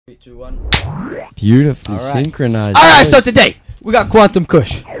3, 2, 1. Beautifully Alright. synchronized. Alright, so today we got Quantum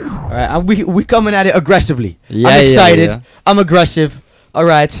Kush. Alright, and we coming at it aggressively. I'm excited. I'm aggressive.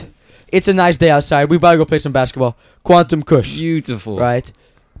 Alright. It's a nice day outside. We about to go play some basketball. Quantum Kush. Beautiful. Right.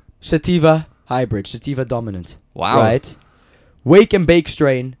 Sativa hybrid. Sativa dominant. Wow. Right. Wake and bake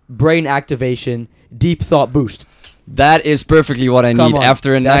strain. Brain activation. Deep thought boost. That is perfectly what I Come need on.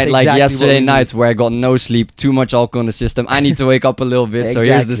 after a That's night like exactly yesterday what we night where I got no sleep, too much alcohol in the system. I need to wake up a little bit. So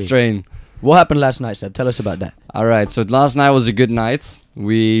here's the Exactly. strain. What happened last night, Seb? Tell us about that. Alright, so last night was a good night.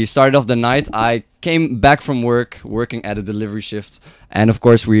 We started off the night. I came back from work, working at a delivery shift. And of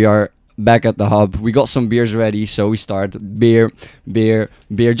course we are back at the hub. We got some beers ready, so we start beer.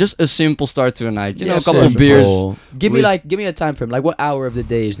 Just a simple start to a night. You know, a couple of beers. Give me With- give me a time frame. Like, what hour of the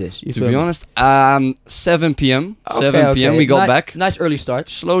day is this? You To feel be me? honest, 7 p.m. Okay, 7 p.m. okay. we got back. Nice early start.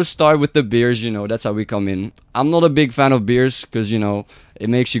 Slow start with the beers, you know, that's how we come in. I'm not a big fan of beers because, you know, it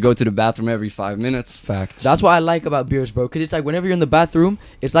makes you go to the bathroom every 5 minutes. Facts. That's what I like about beers, bro. Because it's like whenever you're in the bathroom,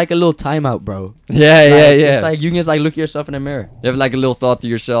 it's like a little timeout, bro. Yeah, Like, yeah. It's like you can just like look at yourself in the mirror. You have like a little thought to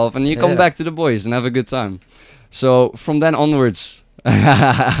yourself and you come Yeah. back to the boys and have a good time. So from then onwards,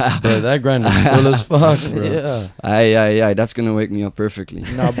 Bro, that grind is full as fuck, bro. Yeah. aye, that's gonna wake me up perfectly.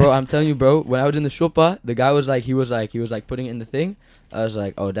 No, bro, I'm telling you, bro. When I was in the shoppa, the guy was like, he was like putting it in the thing. I was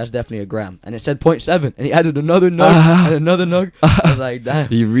like, oh, that's definitely a gram, and it said 0.7, and he added another nug and another nug. I was like, damn.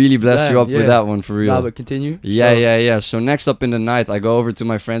 He really blessed you Damn, up yeah. with that one for real. Nah, but continue. Yeah, So- yeah. So next up in the night, I go over to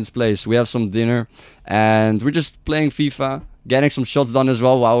my friend's place. We have some dinner, and we're just playing FIFA, getting some shots done as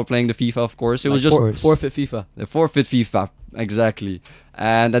well while we're playing the FIFA. Of course, it was Like just forfeit FIFA. the forfeit FIFA, exactly.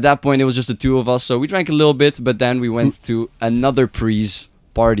 And at that point, it was just the two of us. So we drank a little bit, but then we went to another pre's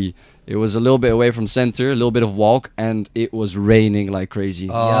party. It was a little bit away from center, a little bit of walk, and it was raining like crazy.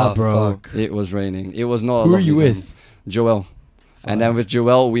 Yeah, bro. Fuck. It was raining. It was not. Who a are you lovely time. with? Joel. And then with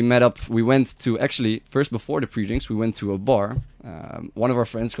Joel, we met up. We went to actually first before the pre-drinks, we went to a bar. One of our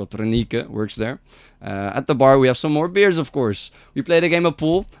friends called Renike works there. At the bar, we have some more beers, of course. We played a game of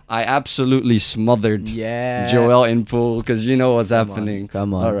pool. I absolutely smothered Yeah. Joel in pool because you know what's Come on, happening.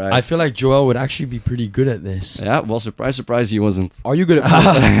 come on. All right. I feel like Joel would actually be pretty good at this. Yeah. Well, surprise, he wasn't. Are you good at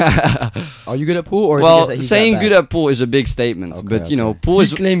pool? Are you good at pool, or is it Well, just that he's saying that good bad? at pool is a big statement, Okay, but you know, okay. pool He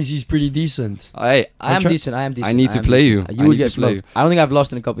is. claims he's pretty decent. Hey, I am try- decent. I am decent. need to am play decent. you. You I would need get to play smoked. I don't think I've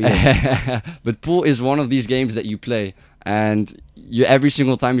lost in a couple years. But pool is one of these games that you play, and you every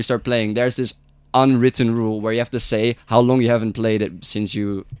single time you start playing, there's this unwritten rule where you have to say how long you haven't played it since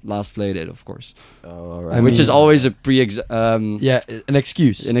you last played it, of course. Oh, all I right. Which is mean- always a Yeah, an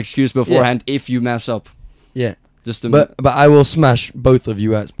excuse. an excuse beforehand if you mess up. Yeah. Just to But I will smash both of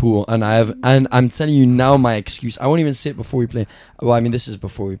you at pool, and I'm telling you now my excuse. I won't even say it before we play. Well, I mean this is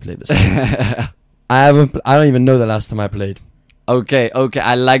before we play, but still. I don't even know the last time I played. okay,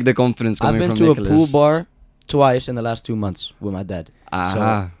 I like the confidence I've coming been from to Nicholas. a pool bar twice in the last 2 months with my dad.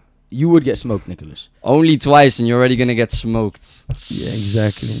 Aha. You would get smoked, Nicholas. Only twice and you're already gonna get smoked. Yeah,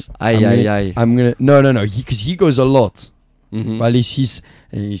 exactly. Aye. I'm gonna no, because he goes a lot. Mhm. Well, at least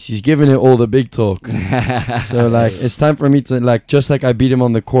he's giving it all the big talk. So like it's time for me to like just like I beat him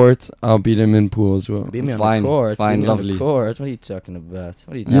on the court, I'll beat him in pool as well. Beat me on Fine, the court. fine, beat me on lovely. the court. What are you talking about?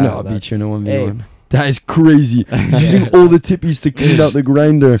 What are you You talking know I'll about? beat you in a 1v1. Hey. That is crazy. He's using all the tippies to clean out the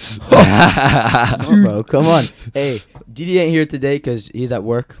grinder. No, bro, come on. Hey, Didi ain't here today because he's at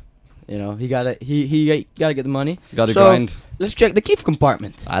work. You know, he gotta get the money. Gotta So- grind. Let's check the Keef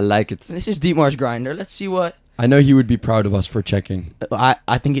compartment. I like it. This is Dietmar's grinder. Let's see what. I know he would be proud of us for checking.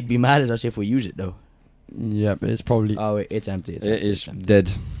 I think he'd be mad at us if we use it though. Yeah, but it's probably Oh, wait, it's empty. It's It empty, is it's empty.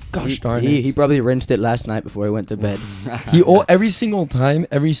 dead. gosh darn He it. probably rinsed it last night before he went to bed. Every single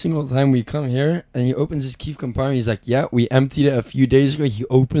time we come here and he opens his Keef compartment, he's like, yeah, we emptied it a few days ago. He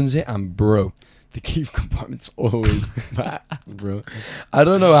opens it and bro, the Keef compartment's always back, bro. I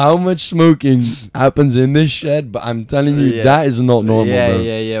don't know how much smoking happens in this shed, but I'm telling you, Yeah. that is not normal, yeah, bro.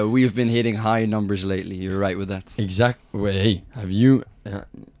 yeah. We've been hitting high numbers lately. You're right with that. Exactly. Wait, hey, have you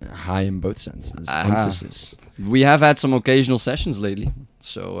high in both senses? Aha. Emphasis. We have had some occasional sessions lately.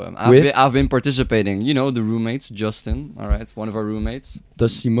 So I've been participating. You know, the roommates, Justin, all right, one of our roommates.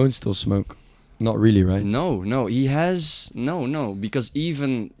 Does Simone still smoke? Not really, right? No, he has no, because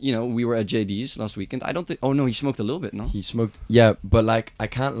even we were at JD's last weekend. I don't think. Oh no, he smoked a little bit. No, He smoked. Yeah, but like I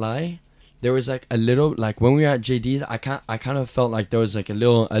can't lie. There was like a little like when we were at JD's. I kind of felt like there was like a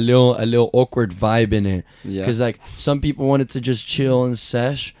little awkward vibe in it. yeah, Because like some people wanted to just chill and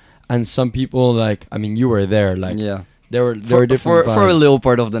sesh, and some people like I mean you were there like yeah, There were different vibes. For a little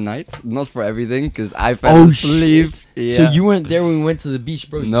part of the night, not for everything, because I fell asleep. Yeah. So you weren't there when we went to the beach,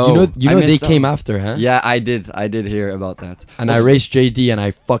 bro? No, you know they came after, huh? Yeah, I did hear about that. And I raced JD and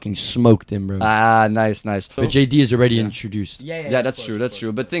I fucking smoked him, bro. Ah, nice. But JD is already introduced. Yeah, that's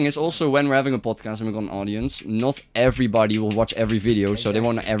true. But thing is also, when we're having a podcast and we've got an audience, not everybody will watch every video, so they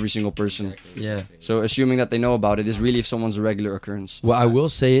won't know every single person. Yeah. So assuming that they know about it is really if someone's a regular occurrence. What I will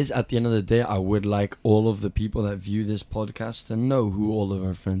say is, at the end of the day, I would like all of the people that view this podcast to know who all of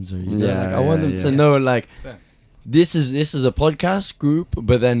our friends are. You know? Yeah, I want them to know, like, this is a podcast group,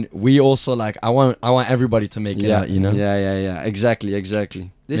 but then we also like I want everybody to make it out, you know? Yeah. Exactly. This Make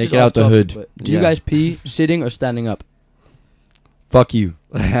is it out the hood. Do you guys pee sitting or standing up? Fuck you.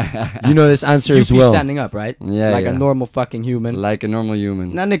 You know this answer You as pee well. standing up, right? Yeah, like a normal fucking human. Like a normal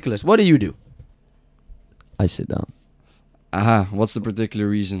human. Now, Nicholas, what do you do? I sit down. Aha, what's the particular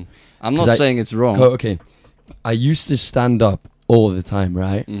reason? I'm 'Cause not saying it's wrong. Okay. I used to stand up all the time,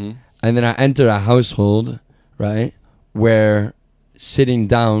 right? Mm-hmm. And then I entered a household, right, where sitting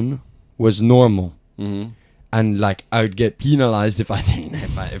down was normal. Mm-hmm. And like I would get penalized if I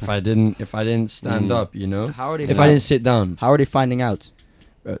didn't stand up, you know. How are they? If I didn't sit down, How are they finding out?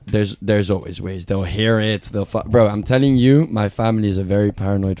 there's always ways. They'll hear it. Bro, I'm telling you, my family is a very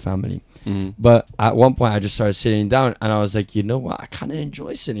paranoid family. Mm-hmm. But at one point, I just started sitting down, and I was like, you know what? I kind of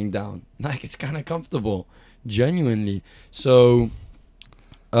enjoy sitting down. Like it's kind of comfortable, genuinely. So.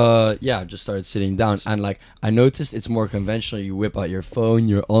 Yeah, I just started sitting down, and like I noticed it's more conventional. You whip out your phone,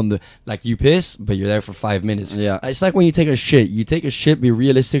 you're on the like you piss, but you're there for 5 minutes. Yeah, it's like when you take a shit. You take a shit, but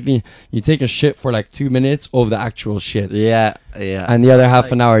realistically, you take a shit for like 2 minutes of the actual shit. Yeah. And the other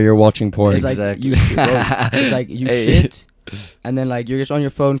half an hour you're watching porn. It's like Exactly. it's like you shit, and then like you're just on your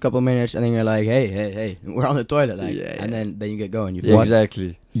phone a couple minutes, and then you're like, hey, we're on the toilet, like, and then you get going. You Yeah,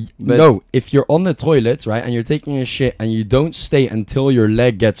 exactly. But no, if you're on the toilet, right, and you're taking a shit, and you don't stay until your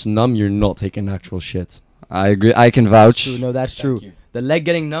leg gets numb, you're not taking actual shit. I agree. I can vouch. True. No, that's true. The leg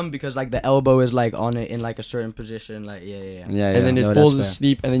getting numb because like the elbow is like on it in like a certain position, like yeah. And then it No, falls that's fair.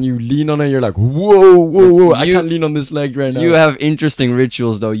 asleep, and then you lean on it. You're like, whoa! I You- can't lean on this leg right now. You have interesting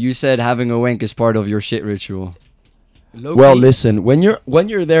rituals, though. You said having a wank is part of your shit ritual. Well, listen, when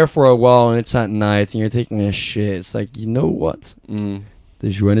you're there for a while and it's at night and you're taking a shit, it's like, you know what? Mm. The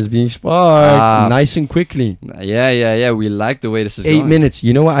joint is being sparked nice and quickly. Yeah. We like the way this is 8 going. minutes.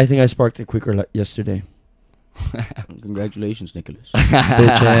 You know what? I think I sparked it quicker yesterday. Congratulations, Nicholas. Bitch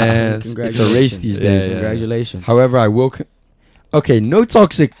ass. It's a race Congratulations. these days. Yeah. Congratulations. However, I will. Okay, no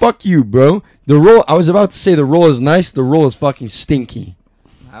toxic. Fuck you, bro. The roll. I was about to say the roll is nice. The roll is fucking stinky.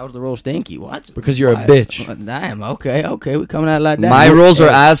 How's the roll stinky? What? Because you're Why? a bitch. Damn. Okay. We coming out like that. My rolls are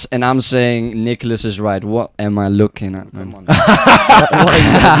ass, and I'm saying Nicholas is right. What am I looking at, man? Come on.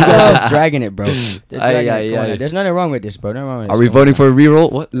 You're dragging it, bro. They're dragging it. Come on, aye. There's nothing wrong with this, bro. Nothing wrong with Are this. we Come on. voting for a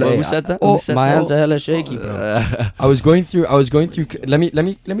reroll? What? Hey, Who said that? Oh, Who said my that? hands are hella shaky, bro. I was going through. Let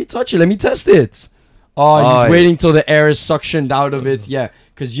me touch it. Let me test it. Oh, Oh, he's waiting till the air is suctioned out of it. Yeah,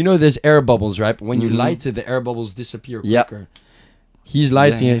 because you know there's air bubbles, right? But when you Mhm. light it, the air bubbles disappear Yep. quicker. He's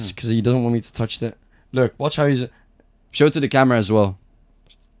lighting Yeah, it because he doesn't want me to touch that. Look, watch how he's. Show it to the camera as well.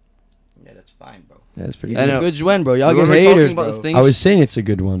 Yeah, that's fine, bro. Yeah, it's pretty It's I good. a know. good joint, bro. Y'all When get we're haters, talking about bro. things, I was saying it's a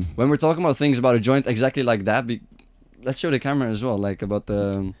good one. when we're talking about things about a joint exactly like that, let's show the camera as well, like about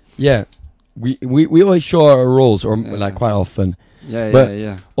the. Yeah, we always show our rolls, or Yeah. like quite often.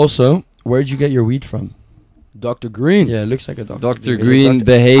 Yeah. Also, where'd you get your weed from? Dr. Green. Yeah, it looks like a doctor. Dr. Is it Green, Dr.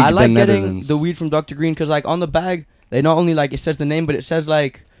 The Hague, I like the getting Netherlands. the weed from Dr. Green because, like, on the bag, they not only like it says the name, but it says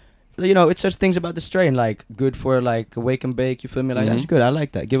like, you know, it says things about the strain, like good for like wake and bake. You feel me? Like that's Mhm. good. I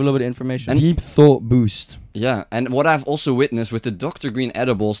like that. Give a little bit of information. Deep thought boost. Yeah, and what I've also witnessed with the Dr. Green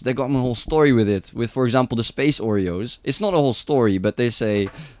edibles, they got a whole story with it. With, for example, the space Oreos. It's not a whole story, but they say,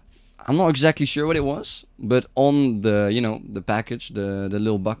 I'm not exactly sure what it was, but on the, you know, the package, the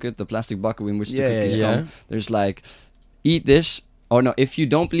little bucket, the plastic bucket in which the cookies yeah. come, there's like, eat this, or no, if you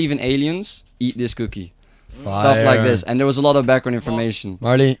don't believe in aliens, eat this cookie. Stuff like this. And there was a lot of background information.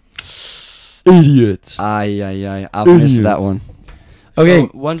 Marley. Idiot. Aye. I've missed Idiot. that one. Okay.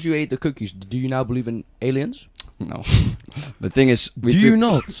 So, once you ate the cookies, do you now believe in aliens? No. The thing is, Do you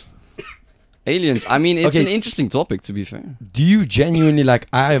not? aliens, I mean, it's Okay. an interesting topic, to be fair. Do you genuinely like?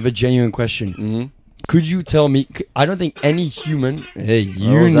 I have a genuine question. Mm-hmm. Could you tell me? I don't think any human. Hey,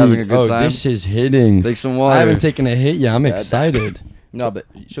 you was having a good time. this is hitting. Take some I water. haven't taken a hit yet. I'm Yeah, excited. No, but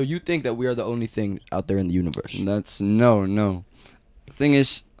so you think that we are the only thing out there in the universe? That's no. The thing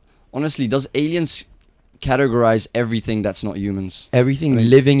is, honestly, does aliens categorize everything that's not humans. Everything Right.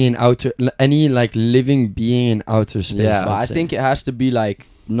 living in any like living being in outer space. Yeah. But I think it has to be like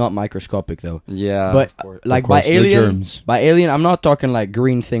not microscopic though. Yeah. But like by alien, germs. by alien, I'm not talking like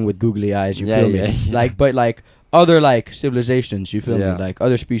green thing with googly eyes. You Yeah, feel me? yeah. Like, but like other like civilizations. You feel Yeah. me? Like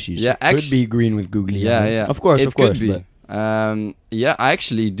other species. yeah, Could actually, be green with googly yeah, eyes. yeah. Of course, it of course, could be. Yeah, I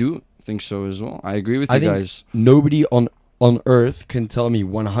actually do think so as well. I agree with I you think guys. Nobody on Earth can tell me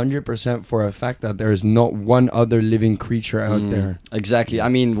 100% for a fact that there is not one other living creature out there. Exactly. I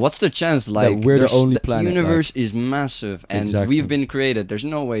mean, what's the chance? Like, we're the there's- only planet, universe is massive, and Exactly. we've been created. There's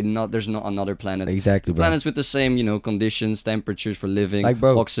no way there's not another planet. Exactly, bro. Planets with the same, conditions, temperatures for living, Like,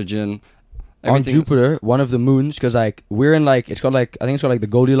 bro, oxygen. On everything. Jupiter, one of the moons, because like we're in like it's called like I think it's called like the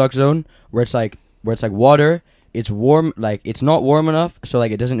Goldilocks zone, where it's like water. It's warm, like it's not warm enough, so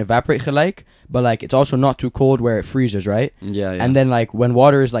like it doesn't evaporate gelijk, but like it's also not too cold where it freezes, right? Yeah, yeah. And then like when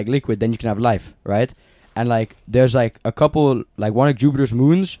water is like liquid, then you can have life, right? And like there's like a couple, like one of Jupiter's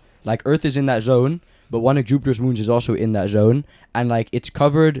moons, like Earth is in that zone, but one of Jupiter's moons is also in that zone, and like it's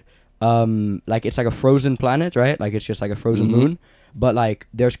covered, like it's like a frozen planet, right? Like it's just like a frozen Mhm. moon, but like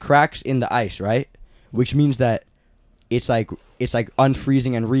there's cracks in the ice, right? Which means that it's like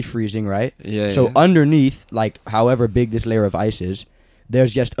unfreezing and refreezing, right? yeah, So yeah. underneath, like however big this layer of ice is,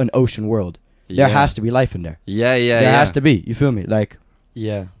 there's just an ocean world. There Yeah. has to be life in there. Yeah, yeah, There yeah. has to be. You feel me? Like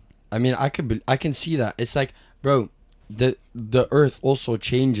Yeah, I mean, I can see that. It's like, bro, the Earth also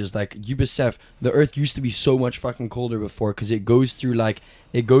changes. Like Ubicef, the Earth used to be so much fucking colder before because it goes through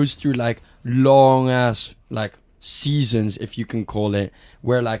like long ass like seasons, if you can call it,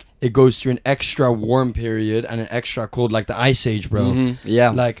 where like it goes through an extra warm period and an extra cold, like the Ice Age, bro. Mhm.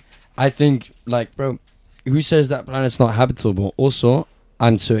 Yeah. Like I think, like, bro, who says that planet's not habitable? Also,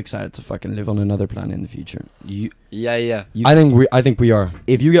 I'm so excited to fucking live on another planet in the future. you, yeah, yeah. I think we are.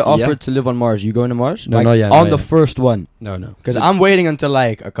 if you get Yeah. offered to live on Mars, you going to Mars? No, like, not yet, On not the yet. first one, No. because I'm waiting until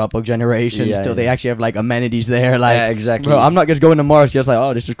like a couple generations Yeah, till they yeah. actually have like amenities there. Like, yeah, exactly. bro, I'm not just going to Mars just like,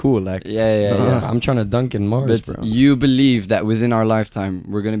 oh, this is cool. Like, Yeah, yeah, yeah. I'm trying to dunk in Mars, But bro. you believe that within our lifetime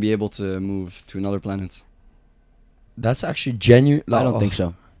we're gonna be able to move to another planet? That's actually genuine. I don't think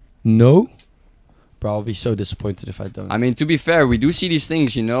so. No? Bro, I'll be so disappointed if I don't. I mean, to be fair, we do see these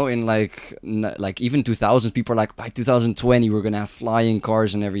things, in like even 2000s. People are like, by 2020 we're gonna have flying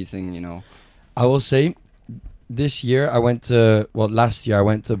cars and everything. I will say, last year I went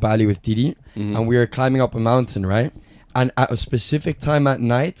to Bali with Didi, Mhm. and we were climbing up a mountain, right? And at a specific time at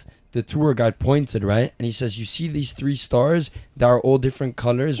night, the tour guide pointed, right? And he says, you see these 3 stars that are all different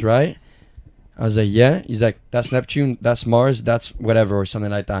colors, right? I was like, yeah. He's like, that's Neptune, that's Mars, that's whatever, or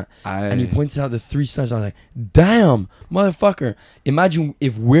something like that. And he pointed out the 3 stars. I was like, damn, motherfucker. Imagine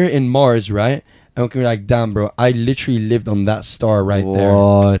if we're in Mars, right? And we can be like, damn, bro, I literally lived on that star right there.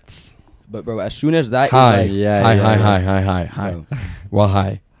 What? But bro, as soon as that Hi. is like, Yeah, Hi, yeah, hi, yeah. hi, hi. bro, Well,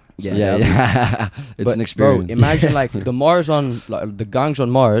 hi. yeah, Yeah, that'd be- yeah. It's but, an experience. Bro, imagine like the gangs on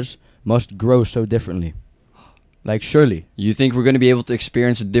Mars must grow so differently. Like surely You think we're gonna be able to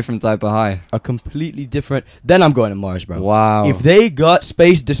experience a different type of high? a completely different. Then I'm going to Mars, bro. Wow. If they got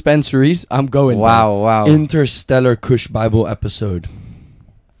space dispensaries, I'm going. bro. wow. Interstellar KushBible episode.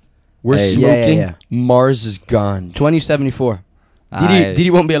 We're Hey. smoking. Yeah. Mars is gone. 2074. Aye. Didi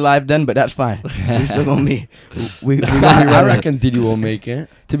won't be alive then, but that's fine. We're still gonna be. We gonna be I running. reckon Didi will make it.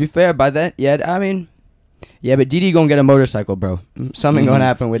 To be fair, by then, yeah, I mean, yeah, but Didi gonna get a motorcycle, bro. Something Mhm. gonna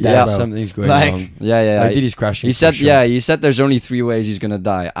happen with Yeah, that, bro. Something's going Like- wrong. Yeah, yeah. Like Didi's crashing. He for said, sure. he said there's only 3 ways he's gonna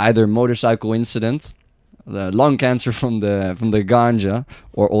die: either motorcycle incident, the lung cancer from the ganja,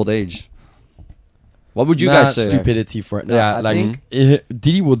 or old age. What would you Nah, guys say? stupidity for it. No, Yeah, I like think-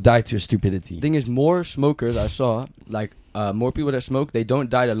 Didi will die to stupidity. Thing is, more smokers I saw, like more people that smoke, they don't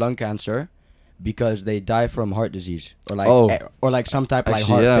die to lung cancer because they die from heart disease or like Oh. or like some type of like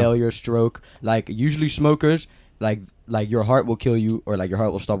Actually, heart yeah. failure, stroke. Like usually smokers, like your heart will kill you or like your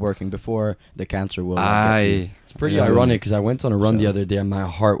heart will stop working before the cancer will. get you. Aye. It's pretty Yeah. ironic because I went on a run the So- other day and my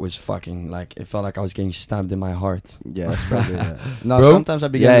heart was fucking like it felt like I was getting stabbed in my heart. Yeah, that's probably that. No, Bro? sometimes I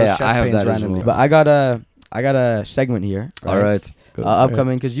be Yeah, getting yeah, those chest I have pains that as randomly. well. But I got a segment here. All right.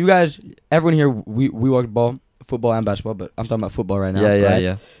 Upcoming because you guys, everyone here, we watch football and basketball, but I'm talking about football right now. Yeah. right?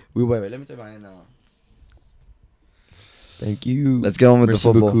 Yeah. Wait. Let me take mine now. Thank you. Let's get on with the Merci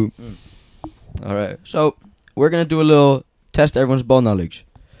football. beaucoup. All right. So we're gonna do a little test everyone's ball knowledge,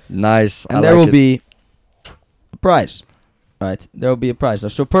 Nice. and I there like will it. be a prize. Right, there will be a prize.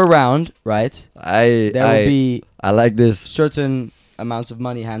 So per round, right, there will be I like this. certain amounts of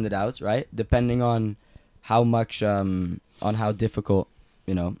money handed out, right, depending on how much, on how difficult,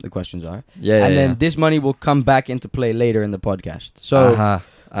 the questions are. Yeah. And then this money will come back into play later in the podcast. So Uh-huh.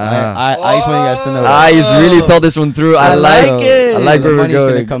 I just want you guys to know. He's really thought this one through. I like it. I like The where we're money's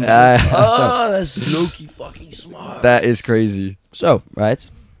gonna going. come Oh, that's low-key fucking smart. That is crazy. So, right.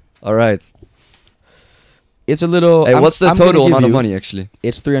 All right. It's a little. Hey, what's the I'm gonna total give amount of you- money actually?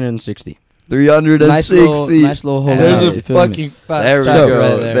 It's 360. 360. Nice little hole. There's in a it, you feel me? fucking fat There we stack go.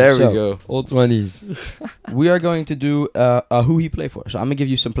 right there. There we So- go. All 20s. We are going to do a who he play for. So I'm gonna give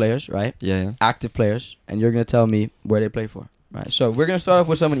you some players, right? Yeah. Active players, and you're gonna tell me where they play for. Right. So we're gonna start off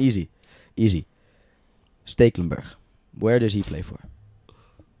with someone easy. Stekelenburg. Where does he play for?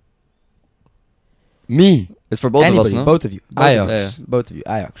 Me. It's for both Anybody, of us, no? both of you. Ajax. Both of you.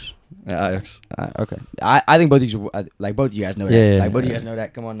 Ajax. Yeah, Ajax. Okay. I think both of you like both of you guys know that. Yeah, Like both of you yeah. guys know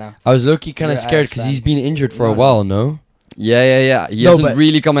that. Come on now. I was low-key kind of You're scared Ajax because fan. he's been injured for a No, while, no? Yeah. He No, hasn't but-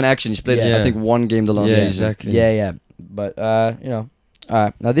 really come in action. He's played, Yeah. I think, one game the last Yeah, season. exactly. Yeah. But you know.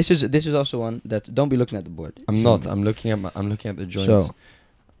 Alright. Now this is also one that don't be looking at the board. I'm not. I'm looking at the joints. So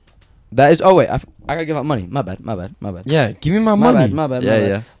that is. Oh wait, I gotta give out money. My bad. Yeah, give me my My money. bad. My bad.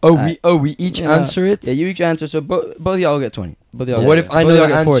 Yeah. We each Yeah. answer it. Yeah, you each answer. So both of y'all get 20. Both of y'all. What get if I both know of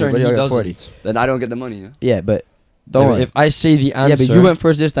the y'all get 40, answer and both of he y'all get 40. doesn't? Then I don't get the money. Yeah? Yeah, but don't worry. If I say the answer. Yeah, but you went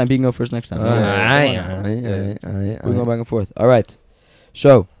first this time. He can go first next time. Aye. We're going back and forth. All right.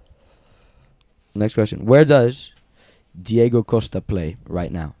 So, next question. Where does Diego Costa play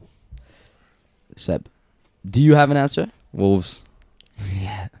right now? Seb, do you have an answer? Wolves.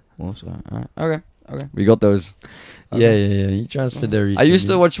 Yeah. Wolves. All right. Okay. We got those. Yeah. He transferred there I recently. used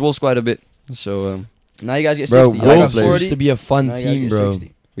to watch Wolves quite a bit. So Now you guys get 60. Bro, I got Wolves 40. used to be a fun Now you guys team, get bro.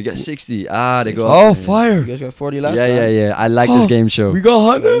 60. we get 60. They go Oh, up. You fire. guys got 40 last Yeah, time. yeah. I like this game show. We got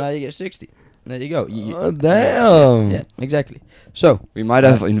 100. Now you get 60. There you go. Oh, damn. Yeah, exactly. So, We might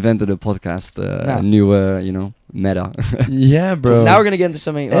have invented a podcast, Nah. new, meta. Yeah, bro. now we're going to get into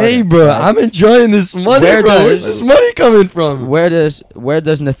something. Hey, harder, bro, right? I'm enjoying this money, Where bro. does- Where's this money coming from? Where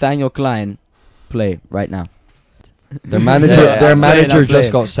does Nathaniel Klein play right now? Their manager, Yeah, their I'm manager playing.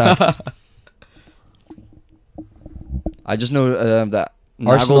 just got sacked. I just know that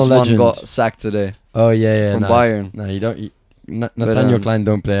Arsenal Nagelsmann legend. got sacked today. Oh yeah, From nice. Bayern. No, you don't. Nathaniel Klein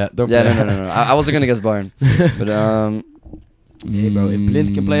don't play it. Don't Yeah, play no. I wasn't gonna guess Bayern, but Hey, bro, if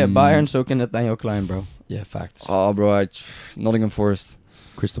Blind can play at Bayern, so can Nathaniel Klein, bro. Yeah, facts. oh, bro, Nottingham Forest.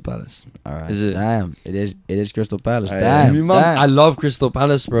 Crystal Palace. All right. Is it? Damn. It is Crystal Palace. Yeah. Damn. I love Crystal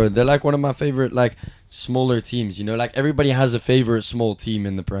Palace, bro. They're like one of my favorite, like, smaller teams. You know, like everybody has a favorite small team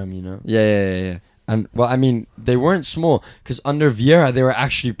in the Prem. You know. Yeah. And well, I mean, they weren't small because under Vieira they were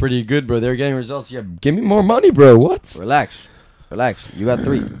actually pretty good, bro. They were getting results. Yeah, give me more money, bro. What? Relax. You got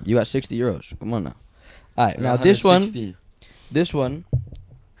 3. You got 60 euros. Come on now. All right. Now this one.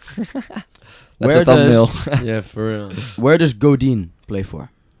 That's Where a thumbnail. Yeah, for real. Where does Godin play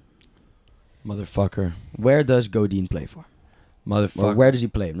for? Motherfucker. Where does Godin play for? Motherfucker. Or where does he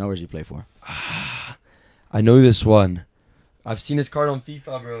play? No, where does he play for? I know this one. I've seen his card on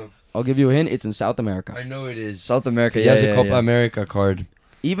FIFA, bro. I'll give you a hint. It's in South America. I know it is. South America. He Yeah, has a yeah, Copa yeah. America card.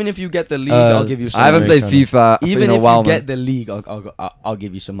 Even if you get the league, Uh, I'll give you some I haven't money. played FIFA Even in a if while, you man. get the league, I'll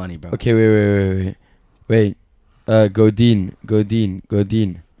give you some money, bro. Okay, wait.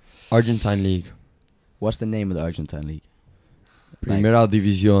 Godin. Argentine League. What's the name of the Argentine league? Primera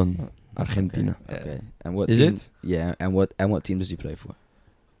División. Argentina. Okay. And what Is team? it? Yeah. And what team does he play for?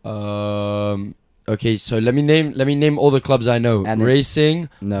 Okay, so let me name all the clubs I know. And then- Racing,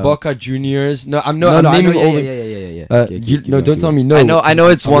 No. Boca Juniors. No, I'm I naming know, all the. Yeah. Okay, You, keep no, going, don't keep tell going. me no. I know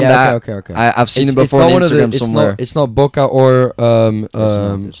it's one that Okay. I've seen it It's before on not one of the- Instagram it's somewhere. It's not Boca or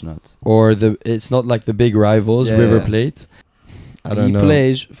It's not. or it's not like the big rivals, Yeah, River yeah. Plate. I don't He know.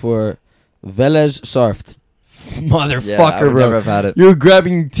 plays for Vélez Sarsfield. Motherfucker, Yeah, I would bro. never have had it. You're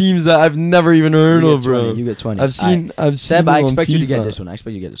grabbing teams that I've never even heard of, bro. You get 20. I've seen. Seb, them I on expect you to get FIFA.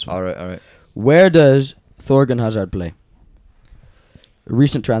 this one. All right. Where does Thorgan Hazard play?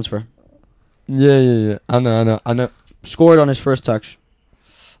 Recent transfer. Yeah. I know. Scored on his first touch.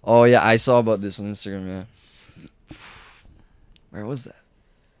 Oh yeah, I saw about this on Instagram. Yeah. Where was that?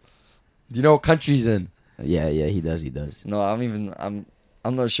 Do you know what country he's in? Yeah, he does. No,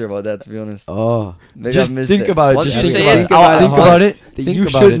 I'm not sure about that, to be honest. Oh. Maybe Just I missed think it. about it. Once Just you think say about it, it. I'll- Think I'll- about it. You Think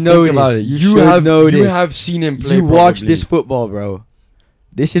should about it. know Think about this. it. You You should have know you this. have seen him play. You watch probably. this football, bro.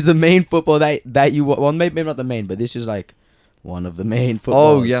 This is the main football that you well, maybe not the main, but this is like one of the main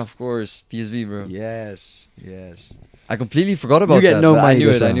footballs. Oh yeah, of course, PSV, bro. Yes. I completely forgot about You get that. no but money I knew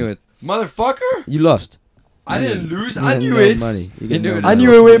this it. I round. knew it. Motherfucker! You lost. I You didn't get- lose. you I get knew no it. Money. You You get knew no it I money.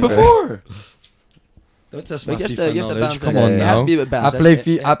 knew it way before. Don't test But my just FIFA just the knowledge. balance. Come it. on It has now. to be a bit I balanced. play It has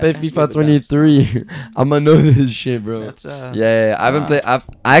to be a FIFA bit 23. I'ma know this shit, bro. balanced. That's, Yeah, I haven't played. I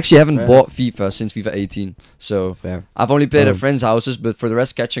actually haven't Fair bought FIFA since FIFA 18. So fair. I've only played Oh. at friends' houses, but for the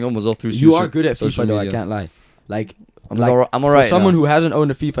rest, catching on was all through. You are good at social FIFA though. I media. can't lie. Like I'm like, alright. for someone now. who hasn't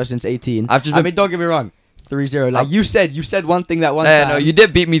owned a FIFA since 18. I've just I been- mean, don't get me wrong. 3-0. Like you said one thing that one Yeah, time. no, you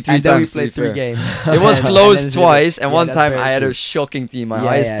did beat me 3 and then we times. to be played 3 fair. games. It was And close then twice, and yeah, one that's time very I had true. a shocking team. My Yeah,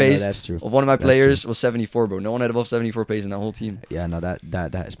 highest no, pace that's true. of one of my That's players was 74, bro. No one had above 74 pace in that whole team, Yeah, no, that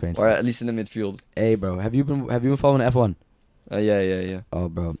is painful. or at least in the midfield. Hey, bro, have you been following F1? Yeah. Oh,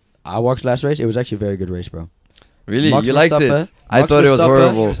 bro, I watched last race. It was actually a very good race, bro. Really, Max you liked Verstappen- it? I Max thought it was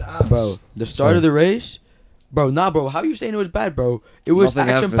Verstappen- horrible. Bro, the start of the race, bro. Nah, bro. How you saying it was bad, bro? It was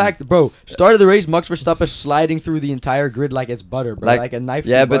Nothing action packed, bro. Start of the race, Max Verstappen sliding through the entire grid like it's butter, bro. Like- Like a knife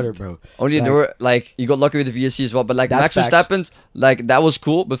yeah, through but butter, bro. Only Like- there were like you got lucky with the VSC as well, but like That's Max facts. Verstappen's like that was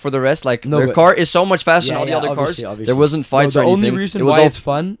cool, but for the rest, like No, their but- car is so much faster Yeah, than all the yeah, other cars. obviously, obviously. There wasn't Bro, fights the or only anything. reason It was why all it's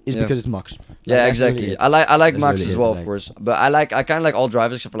fun is yeah. because it's Max. Like, yeah, that's exactly. really it. I like That's Max really as it, well, like- of course, but I kind of like all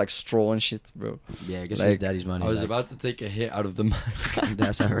drivers except for like Stroll and shit, bro. Yeah, I guess Like- it's daddy's money. I was like, about to take a hit out of the mic.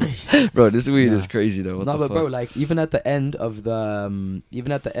 That's outrageous. Bro, this weed Nah. is crazy though. What No, the but fuck? bro, like even at the end of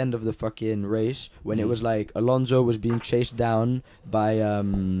the fucking race, when it was like Alonso was being chased down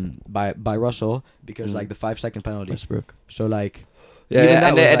by Russell because like the 5-second penalty. Westbrook. So like yeah, even yeah, that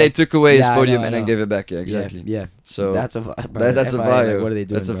and was, they like- took away his Yeah, I podium know, and I then know. gave it back. Yeah, exactly. Yeah. So That's a that's a FIA, bio. like, what are they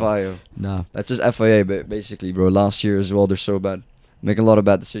doing? That's a bro? bio. Nah, That's just FIA, but basically, bro. Last year as well, they're so bad, making a lot of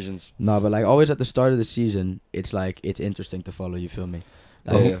bad decisions. no, but like always at the start of the season, it's like it's interesting to follow. You feel me?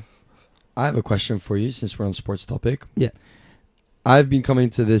 Yeah, Like, yeah. I have a question for you since we're on sports topic. Yeah. I've been coming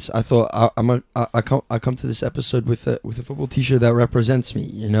to this. I thought I come to this episode with a football T-shirt that represents me.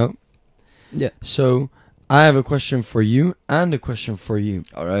 You know. Yeah. So I have a question for you and a question for you.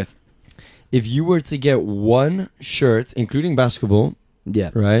 All right. If you were to get one shirt, including basketball, Yeah.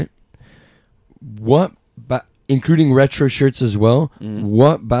 right? Including retro shirts as well. Mhm.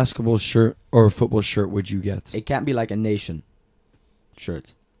 What basketball shirt or football shirt would you get? It can't be like a nation shirt.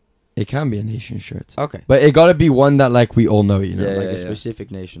 It can be a nation shirt, Okay. but it gotta be one that like we all know. You know. Yeah, like yeah, a yeah. specific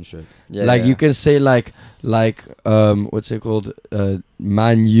nation shirt. Yeah, Like yeah. you can say like what's it called,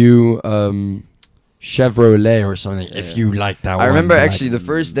 Man U Chevrolet or something, Yeah. if you like that one. I remember but, actually like, the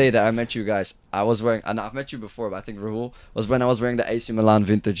first day that I met you guys, I was wearing, and I've met you before, but I think Rahul was when I was wearing the AC Milan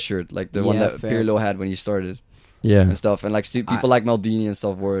vintage shirt, like the one Yeah, that fair. Pirlo had when he started yeah. and stuff, and like people like Maldini and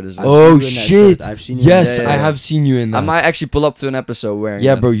stuff wore it as well. I've Oh seen you in that shit! shirt. I've seen you in Yes, that. Yeah, I yeah. have seen you in that. I might actually pull up to an episode wearing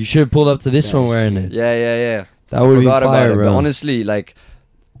Yeah, that. bro, you should have pulled up to this Yeah, one you wearing should. it. Yeah. That would be Forgot fire, about it, bro. but honestly, like,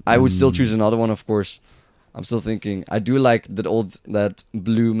 I would still Mm. choose another one, of course. I'm still thinking. I do like that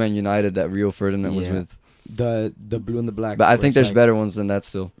blue Man United that Rio Ferdinand was Yeah. with, The blue and the black. but I where think it's there's like- better ones than that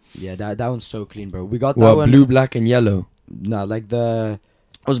still. Yeah, that one's so clean, bro. We got that What, one. blue, black, and yellow? No, like the.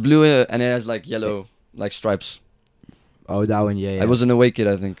 It was blue and it has like yellow, like stripes. Oh, that one. Yeah, yeah. It was an away kit,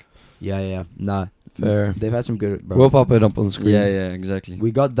 I think. Yeah. Nah, Fair. they've had some good. Bro. We'll pop it up on the screen. Yeah, exactly.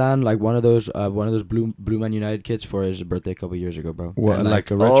 We got Dan like one of those blue Man United kits for his birthday a couple years ago, bro. What, And, like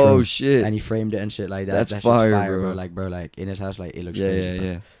a retro? Oh shit! and he framed it and shit like that. That's That shit's fire, bro. Like, bro, like in his house, like it looks. yeah, crazy, yeah, bro.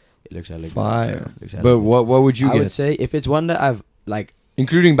 yeah. It looks hella good, Fire. bro. Looks hella But good. what would you I get? would say if it's one that I've like,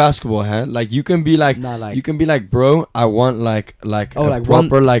 Including basketball, huh? Like you can be like, nah, like you can be like, bro, I want like Oh, a like one-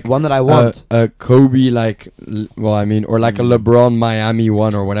 proper like one that I want. a Kobe like well, I mean, or like a Mm. LeBron Miami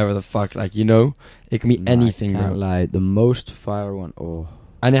one or whatever the fuck, like, you know, it can be Nah, anything, I can't bro. lie. The most fire one. Oh,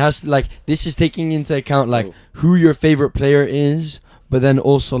 And it has to, like, this is taking into account like Oh. who your favorite player is, but then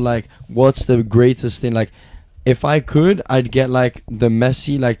also like what's the greatest thing. Like, if I could, I'd get like the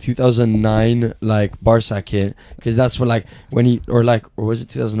Messi like 2009 like Barca kit, because that's when he or was it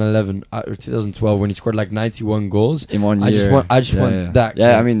 2011 or 2012 when he scored like 91 goals. In 1 I year. just want yeah. that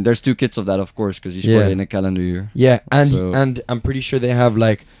Yeah, kit. I mean, there's two kits of that, of course, because he scored Yeah. it in a calendar year. Yeah, So- and I'm pretty sure they have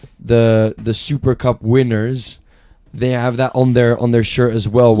like the Super Cup winners. They have that on their shirt as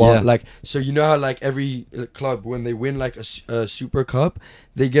well. While Yeah. like, so you know how like every club when they win like a Super Cup,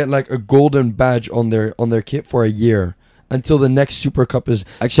 they get like a golden badge on their kit for a year until the next Super Cup is.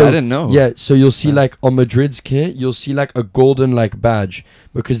 Actually, So- I didn't know. Yeah, so you'll see Yeah. like on Madrid's kit, you'll see like a golden like badge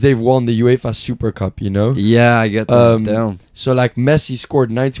because they've won the UEFA Super Cup. You know. Yeah, I get that. Damn. So like Messi scored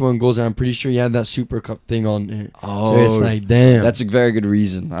 91 goals, and I'm pretty sure he had that Super Cup thing on it. Oh, So it's like, damn. that's a very good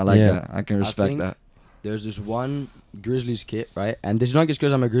reason. I like Yeah. that. I can respect think- that. there's this one Grizzlies kit, right? And this is not just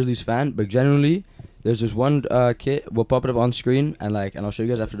because I'm a Grizzlies fan, but generally, there's this one kit. We'll pop it up on screen and I'll show you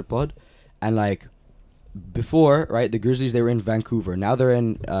guys after the pod. And like before, right? The Grizzlies, they were in Vancouver. Now they're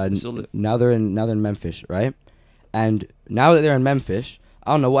in Still do. now they're in Memphis, right? And now that they're in Memphis,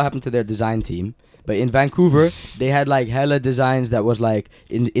 I don't know what happened to their design team. But in Vancouver, they had like hella designs that was like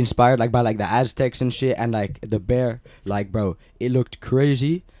inspired like by like the Aztecs and shit, and like the bear. Like, bro, it looked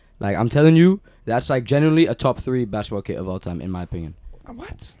crazy. Like, I'm telling you, that's like genuinely a top 3 basketball kit of all time, in my opinion.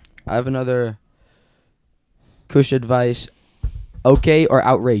 What? I have another Kush advice. Okay or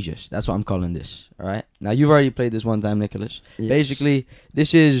outrageous? That's what I'm calling this. All right. Now, you've already played this one time, Nicholas. Yes. Basically,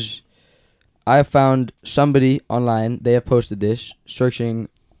 this is. I have found somebody online. They have posted this, searching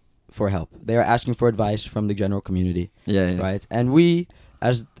for help. They are asking for advice from the general community, Yeah, yeah. right? And we,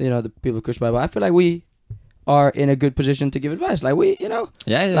 as you know, the people of KushBible, I feel like we are in a good position to give advice. Like, we, you know,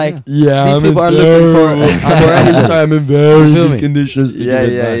 Yeah, yeah. like yeah. Yeah, these I'm people in are looking for. terrible- I'm already sorry, I'm in very You feel good me? conditions to Yeah,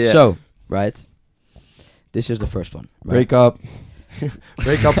 give yeah, advice. yeah. So, right, this is the first one. Right? Break up.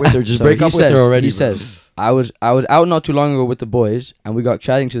 Break up with her. Just So break he up with says- her already. He bro. says, I was out not too long ago with the boys, and we got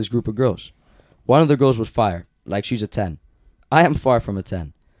chatting to this group of girls. One of the girls was fire, like she's a 10. I am far from a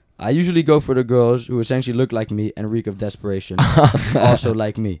 10. I usually go for the girls who essentially look like me and reek of desperation, also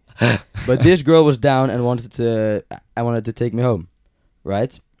like me. But this girl was down and wanted to take me home,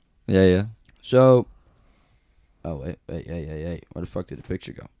 right? Yeah, yeah. So, oh wait, where the fuck did the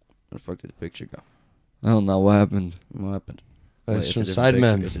picture go? I don't know what happened. What happened? That's Wait, from it's a different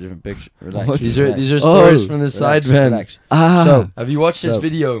Sideman. picture. It's a different picture. Relax. What? These relax. are Oh. stories from the Relax, Sideman. relax. Ah. So, Have you watched this So-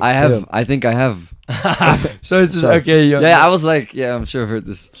 video? I have. I think I have. So it's just So- okay. Yeah, I was like, yeah, I'm sure I've heard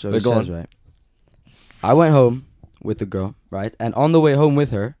this. So But it go says, on. right. I went home with the girl, right? And on the way home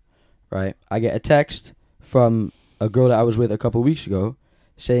with her, right, I get a text from a girl that I was with a couple weeks ago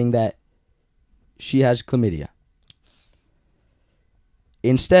saying that she has chlamydia.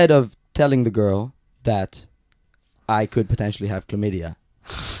 Instead of telling the girl that I could potentially have chlamydia,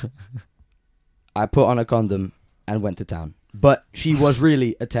 I put on a condom and went to town. But she was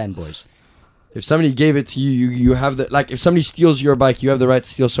really a 10, boys. If somebody gave it to you, you have the like. If somebody steals your bike, you have the right to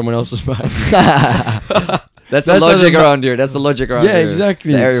steal someone else's bike. That's the That's logic how the- around here. That's the logic around Yeah, here.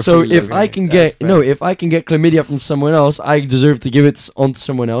 exactly. The area So for if you. I can That's get fair. if I can get chlamydia from someone else, I deserve to give it onto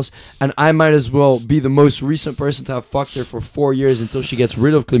someone else, and I might as well be the most recent person to have fucked her for 4 years until she gets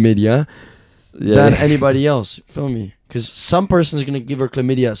rid of chlamydia than anybody else. Feel me? Because some person's gonna give her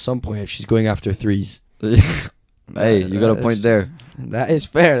chlamydia at some point if she's going after threes. Hey, you got a point there. That is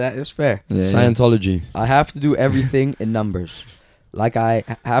fair. That is fair. Yeah, yeah. Scientology. I have to do everything in numbers. Like, I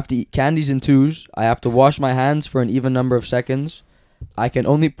have to eat candies in 2s. I have to wash my hands for an even number of seconds. I can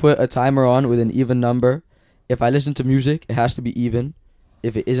only put a timer on with an even number. If I listen to music, it has to be even.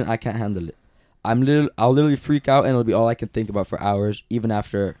 If it isn't, I can't handle it. I'll literally freak out, and it'll be all I can think about for hours, even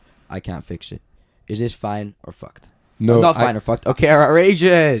after I can't fix it. Is this fine or fucked? No, Not fine or fucked. Okay, or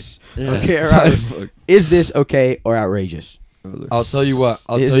outrageous. Yeah. Okay, or outrageous. Is this okay or outrageous? I'll tell you what.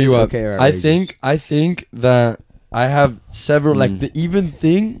 Is this okay or I outrageous? think that I have several like Mm. the even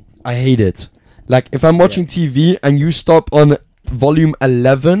thing. I hate it. Like if I'm watching TV and you stop on volume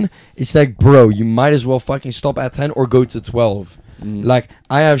 11, it's like, bro, you might as well fucking stop at 10 or go to 12. Mm. Like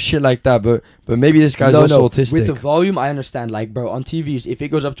I have shit like that, but maybe this guy's also autistic. With the volume, I understand. Like, bro, on TVs, if it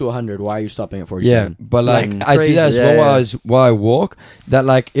goes up to 100, why are you stopping at yeah, 47? but like Like I do that as crazy. well Yeah, while I walk. That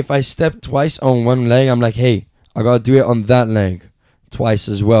like if I step twice on one leg, I'm like, hey, I gotta do it on that leg twice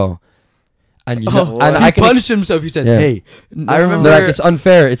as well. And you know, and he I can punished himself. He said, Yeah. "Hey, I remember- like it's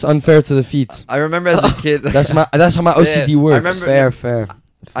unfair. It's unfair to the feet. I remember as a kid. That's how my OCD Yeah, I works. remember- fair."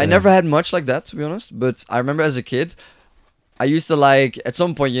 I never had much like that, to be honest. But I remember as a kid, I used to like, at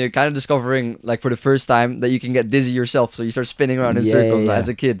some point, you're kind of discovering, like, for the first time, that you can get dizzy yourself. So you start spinning around in Yeah, circles yeah. as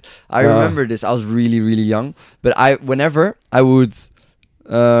a kid. I remember this. I was really, really young. But whenever I would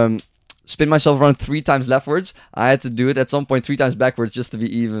spin myself around 3 times leftwards, I had to do it at some point 3 times backwards just to be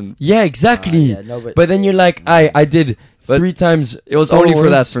even. Yeah, exactly. Yeah, no, But then you're like, I did But 3 times. It was only for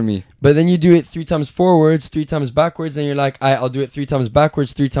that forwards, for me. But then you do it 3 times forwards, 3 times backwards, and you're like, I'll do it 3 times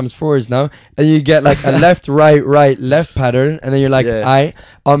backwards, 3 times forwards now, and you get like a left, right, right, left pattern, and then you're like, Yeah.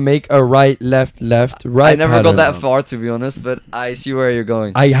 I'll make a right, left, left, right. I never pattern. got that far, to be honest, but I see where you're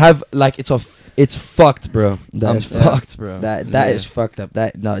going. I have like it's fucked, bro. That I'm is fucked, bro. that Yeah. is fucked up.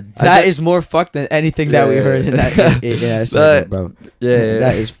 That said- is more fucked than anything that we Yeah. heard in that in our segment, bro. yeah,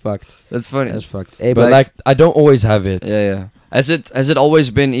 That is fucked. that's funny. That's fucked. Hey, but but like I don't always have it. Yeah. Has it always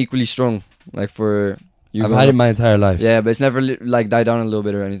been equally strong, like for you? I've growing had it up? my entire life. Yeah, but it's never like died down a little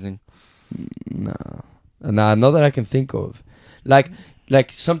bit or anything. Nah, not that I can think of. Like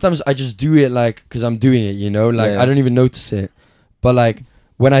sometimes I just do it like because I'm doing it, you know. Like Yeah. I don't even notice it. But like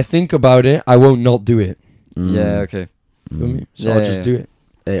when I think about it, I won't not do it. Yeah, okay. Feel me? So Yeah, I'll yeah, just yeah. do it.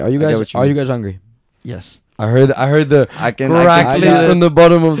 hey, are you I get guys what you are mean. you guys hungry? Yes. I heard the I can crackling feel it. from the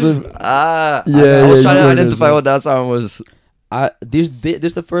bottom of the. Ah, Yeah, I was yeah, trying you to heard it as identify well. what that sound was. This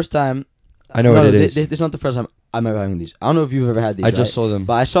is the first time. I know what it is. This is not the first time I'm ever having these. I don't know if you've ever had these. I just saw them.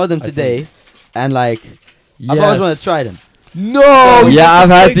 But I saw them I today, and like Yes. I've always wanted to try them. No! Yeah, I've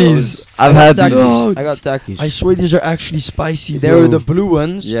had these. I've had these. No. I got Takis. I swear these are actually spicy, bro. There are the blue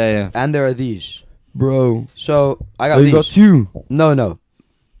ones, Yeah. and there are these. Bro. So I got Oh, these. you got two. No.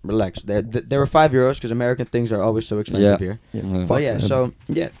 Relax. They were €5 because American things are always so expensive here. Yeah. But yeah, them. so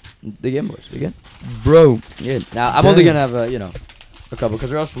yeah, the Game Boys again. Bro. Yeah. Now I'm only Damn. gonna have a couple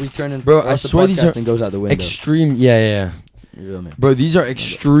because or else we turn in. Bro, or I else the swear these are podcasting goes out the window. Extreme. Yeah. You feel me? Bro, these are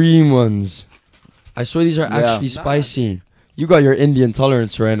extreme ones. I swear these are Yeah. actually spicy. You got your Indian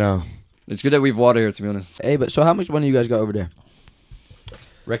tolerance right now. It's good that we've water here, to be honest. Hey, but so how much money you guys got over there?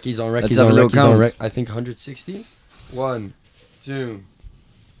 Recce's on, Let's Recce's have a on, little Recce's on, count. I think 160. 1, 2,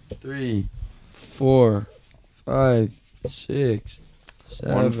 3, 4, 5, 6,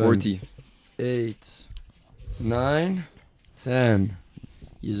 7, 140. 8, 9, 10.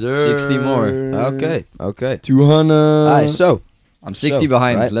 Yes, 60 more. Okay. 200. Alright, so I'm 60 So,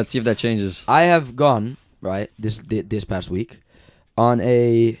 behind. right. Let's see if that changes. I have gone right this past week on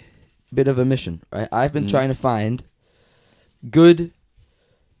a bit of a mission. Right, I've been trying to find good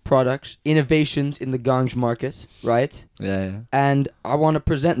products, innovations in the ganj market. Right, Yeah. and I want to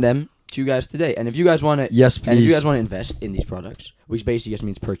present them to you guys today. And if you guys want to, Yes, and if you please. guys want to invest in these products, which basically just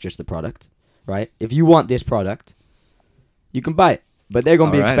means purchase the product, right? If you want this product, you can buy it, but they're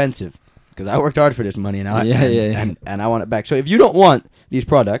gonna be Alright. expensive because I worked hard for this money and I Yeah. and I want it back. So if you don't want these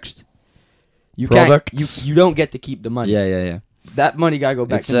products, you Products. can't. You don't get to keep the money. Yeah. That money gotta go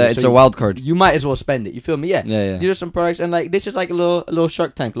back. It's to me. it's So a wild card. You might as well spend it. You feel me? Yeah. Yeah. These are some products, and like this is like a little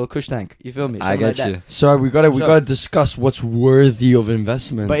Shark Tank, a little Kush Tank. You feel me? I Something get like that. you. So we gotta So- discuss what's worthy of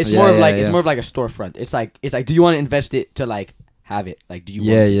investment. But it's Yeah, more of yeah, like yeah. it's more of like a storefront. It's like do you want to invest it to like have it? Like do you?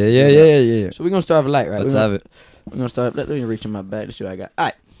 yeah, want it? yeah. So we're gonna start with light, right? Let's we're have gonna, it. We're gonna start. Let me reach in my bag to see what I got. All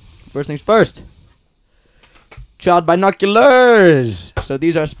right. First things first. Child binoculars. So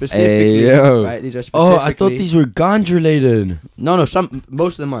these are specifically yo. right. These are Oh, specifically. I thought these were ganj related. No.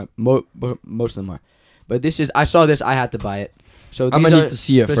 Most of them are. Most of them are. But this is. I saw this. I had to buy it. So these I'm are gonna need to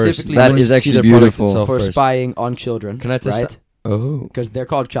see it first. specifically That I is wanna see actually the product beautiful. itself for first. spying on children. Can I test right? that? Oh. Because they're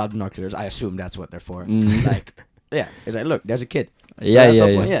called child binoculars. I assume that's what they're for. Mm. Like, yeah. It's like, look, there's a kid. So Yeah, that's yeah,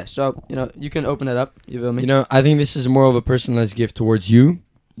 the yeah. point, yeah. So you can open it up. You feel me? You know, I think this is more of a personalized gift towards you.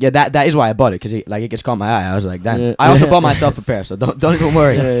 Yeah, that is why I bought it because it just caught my eye. I was like, damn. Yeah. I also bought myself a pair, so don't even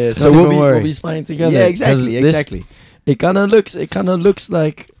worry. So Don't we'll even be, worry. we'll be spying together. Yeah, 'cause exactly, this- exactly. It kind of looks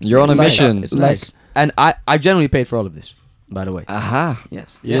like You're on a It's nice. mission. It's nice. And I generally paid for all of this, by the way. Aha.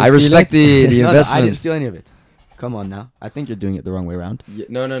 Yes. Yeah. I respect the No, no, I investment. didn't steal any of it. Come on now. I think you're doing it the wrong way around. Yeah,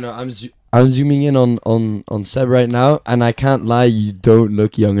 no. I'm zooming in on Seb right now, and I can't lie, you don't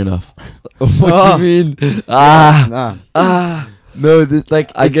look young enough. What Oh. do you mean? Ah. Nah. No,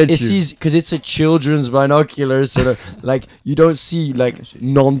 like I get it you. sees because it's a children's binocular, so that, like you don't see like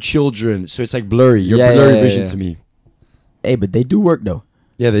non-children, so it's like blurry. You're Yeah, blurry yeah, vision yeah. to me. Hey, but they do work though,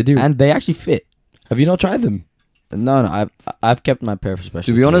 Yeah, they do. and they actually fit. Have you not tried them? No, I've kept my pair for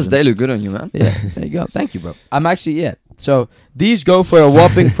special. To be honest, they occasions. look good on you, man. Yeah, there you go. Thank you, bro. I'm actually So these go for a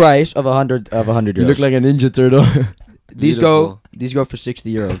whopping price of 100 euros. You look like a Ninja Turtle. these go for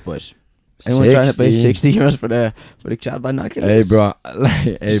 €60, boys. Anyone trying to pay 60 euros for the child binoculars?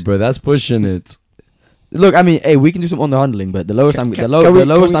 Hey, bro, that's pushing it. Look, I mean, hey, we can do some underhandling, but the lowest Can the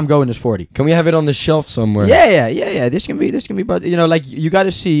lowest we- I'm going is 40. Can we have it on the shelf somewhere? Yeah. This can be, but you know, like you got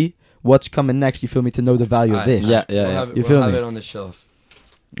to see what's coming next. You feel me to know the value of this. Yeah, We'll have, You we'll feel have me? it on the shelf.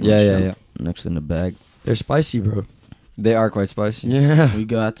 Yeah. Next in the bag, They're spicy, bro. They are quite spicy. Yeah. we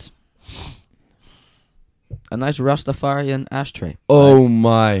got a nice Rastafarian ashtray. Oh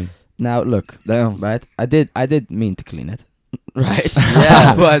my. Now look, Damn. right? I did mean to clean it, right?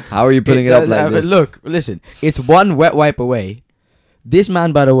 Yeah. but How are you putting it up does like have- this? Look, listen. It's one wet wipe away. This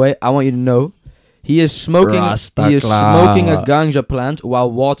man, by the way, I want you to know, he is smoking. Rasta He is Cloud. smoking a ganja plant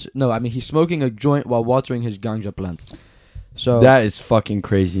while he's smoking a joint while watering his ganja plant. So That is fucking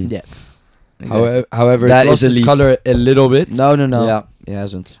crazy. yeah. However, That it's lost is its elite. color a little bit. No. Yeah. It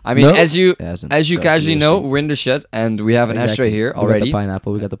hasn't. I mean, No? as you It hasn't. As you But casually we'll know, see. we're in the shed and we have an ashtray Exactly. here We got already. the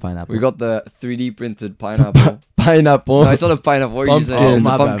pineapple. We got the pineapple. We got the 3D printed pineapple. Pineapple. No, it's not a pineapple. What are you saying? Pumpkin. It's a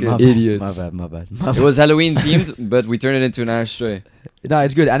my bad, pumpkin. my bad, Idiots. My bad. It was Halloween themed, but we turned it into an ashtray. No,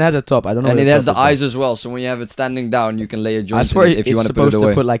 it's good, and it has a top. I don't know. And what it has the top is. eyes as well, so when you have it standing down, you can lay a joint I swear, in it if you want it's to put it supposed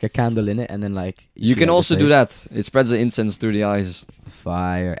away. to put like a candle in it, and then like You see, can like, the also do face. that. It spreads the incense through the eyes.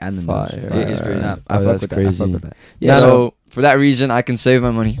 Fire and the Fire. nose. It is crazy. I Oh, fuck that's with that. I fuck crazy. with that. Yeah. So for that reason, I can save my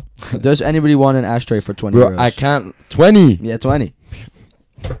money. Does anybody want an ashtray for 20 Bro, euros? I can't. 20. Yeah, 20.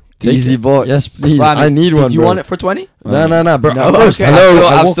 Easy boy. Yes, please. Well, I need one, You bro. want it for 20? No, bro. No, okay. Hello,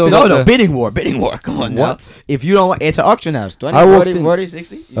 I'm I walked still in- got No, the- bidding war. Come on now. What? If you don't want, it's an auction house. 20, I walked 40, in- 40,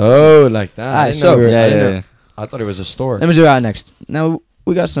 60? Oh, like that. Alright, I didn't so- know we were- Yeah, I didn't yeah, know- yeah. I thought it was a store. Let me do it out next. Now,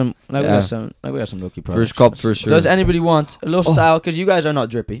 we got some, we Yeah. got some low-key products. First cup for sure. Does anybody want a little Oh. style? Because you guys are not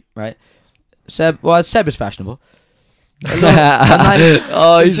drippy, right? Seb is fashionable.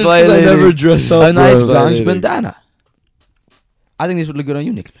 Oh, It's he's just 'cause I violating. never dress up, A nice bro. lounge Violating. bandana. I think this would look good on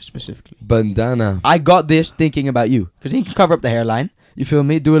you, Nicholas, specifically. Bandana. I got this thinking about you because you can cover up the hairline. You feel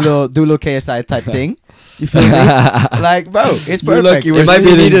me? Do a little KSI type thing. You feel me? Like, bro, it's You're perfect. lucky we're It might be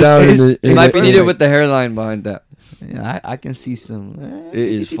sitting needed- down in it- the. It in might the- be needed with the hairline behind that. Yeah, I can see some. It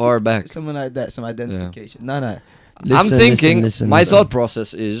is far back. Something like that, some identification. No. I'm Listen, thinking, listen, my listen. thought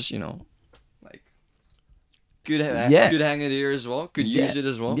process is, like, could Yeah. could hang it here as well. Could Yeah. use it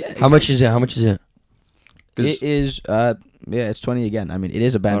as well. Yeah, How much is it? How much is it? 'Cause- it is. It's 20 again. I mean, it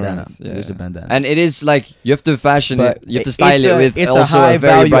is a bandana. Alright, It is a yeah. bandana. and it is like you have to fashion But it. You have to style it's it with it's also a high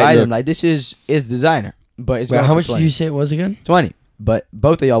very value bright item. look. Like this is designer, but it's Wait, going how for much did 20. you say it was again? 20. But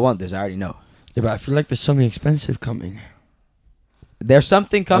both of y'all want this. I already know. Yeah, but I feel like there's something expensive coming. There's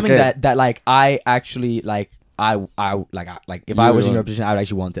something coming Okay. that like I actually like. I like if You I would was in your want- position, I would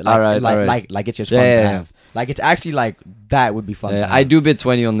actually want it. Like, Alright, like, alright. like it's just Yeah, fun yeah, to yeah. have. Like it's actually like that would be fun. Yeah, to I have. do bid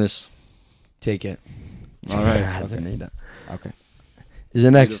 20 on this. Take it. All right. I Okay. don't need that. Okay. Is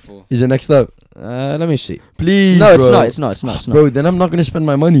it next? Beautiful. Is it next up? Let me see. Please. No, it's bro. not. It's not. It's not. It's not. Bro, then I'm not gonna spend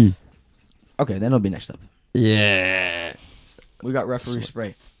my money. Okay, then it'll be next up. Yeah. We got referee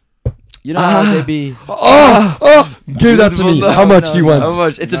spray. You know how they be. Oh, give that to me. Beautiful. How much No, do you no, want? How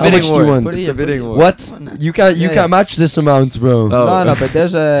much? It's a How bidding much do war. you want? Put it It's here, a bidding put it war. here. What? Come on now. You can't. You Yeah, can't yeah. match this amount, bro. Oh. No, but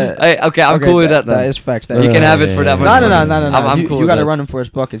there's a. Hey, okay, I'm Okay, cool with that then. That is facts. You You can have it for that Yeah. much. No, no, money. no, no, no. I'm you cool you with gotta that. run him for his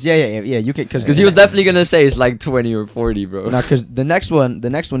pockets. Yeah. You can Because he was definitely gonna say it's like 20 or 40, bro. No, because the next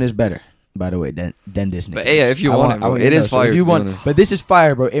one is better. By the way, than this. But Nicholas. yeah, if you I want it, bro, you it to is know. So fire, if you to be want, honest. but this is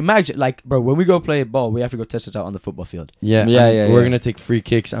fire, bro. Imagine, like, bro, when we go play ball, we have to go test it out on the football field. Yeah. Yeah, and yeah, We're yeah. gonna take free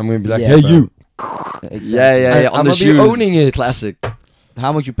kicks. I'm gonna be like, Yeah, hey, bro. you. Exactly. Yeah. On I'ma the be shoes. owning it. Classic.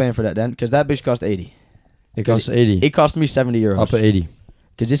 How much you paying for that then? Because that bitch cost 80. It costs 80. It cost me 70 euros. I'll pay 80.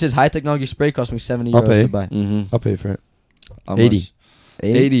 Because this is high technology spray. Cost me 70 I'll euros pay. to buy. Mm-hmm. I'll pay for it. How 80. much?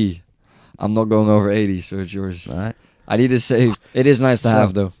 80. I'm not going over 80, so it's yours. All right. I need to save. It is nice to So-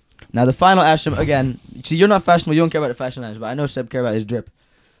 have, though. Now the final item again. See, you're not fashionable. You don't care about the fashion items, but I know Seb care about his drip.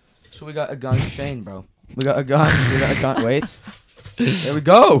 So we got a gun chain, bro. We got a gun. Wait. There we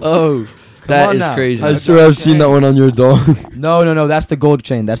go. Oh, Come that on is now. crazy. I I swear I've seen that one on your dog. No. That's the gold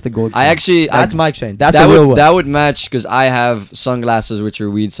chain. That's the gold. Chain. I actually, That's my chain. That's that a real would one. that would match because I have sunglasses which are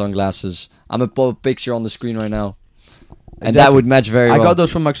weed sunglasses. I'm gonna put a picture on the screen right now, and that Exactly. would match very I well. got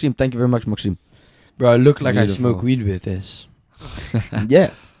those from Maxime. Thank you very much, Maxime. Bro, I look like I Beautiful. smoke weed with this.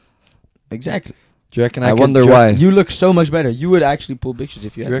 Yeah. Exactly. Do you reckon I could wonder dra- why. You look so much better. You would actually pull pictures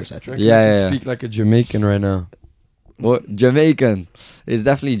if you Do you had reckon, this. do you Actually. reckon I Yeah, can yeah. speak like a Jamaican right now? What? Jamaican. It's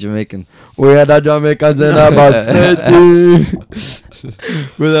definitely Jamaican. We had that Jamaicans in about 30.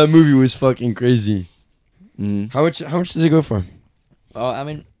 Bro, that movie was fucking crazy. Mm. How much does it go for? Oh, I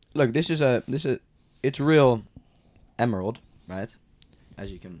mean, look. This is it's real emerald, right?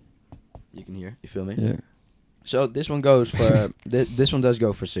 As you can hear. You feel me? Yeah. So this one goes for this one does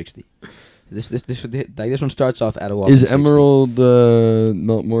go for 60. This one starts off at a whopping Is 60. emerald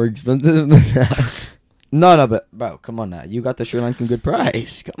not more expensive than that? No, but bro, come on now. You got the Sri Lankan good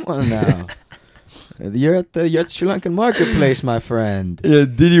price. Come on now. You're at the Sri Lankan marketplace, my friend. Yeah,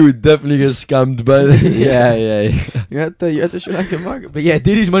 Diddy would definitely get scammed by this. yeah. You're at the Sri Lankan market. But yeah,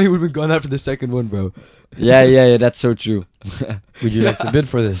 Diddy's money would have been gone after the second one, bro. Yeah. That's so true. Would you like to bid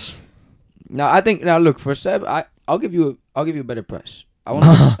for this? Now look for Seb. I'll give you a better price. I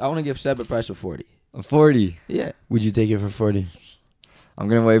want to give Seb a price of 40. 40. Yeah. Would you take it for 40? I'm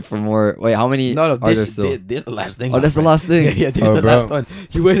gonna wait for more. Wait, how many No, are there this still? is the last thing. Oh, my that's the friend. last thing. Yeah, this Oh, is the bro. last one.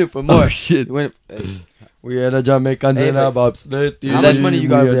 You waited for more. Oh shit. You waited, We had a Jamaicans Hey, in but our bobsled. how much money you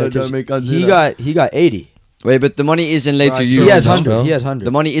got over there? 'Cause he got 80. Wait, but the money isn't later Right, used. He has no? 100. He has 100.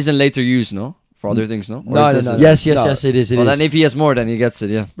 The money isn't later used, no? For other things, no? Or No, is no, this no. it? Yes, it is. Well, then if he has more, then he gets it.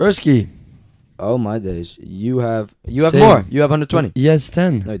 Yeah. Broski. Oh my days. You have Same. more. You have 120. He has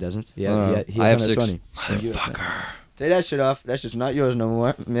 10. No, he doesn't. He No, has I have 120. So you have 10. Take that shit off. That's just not yours no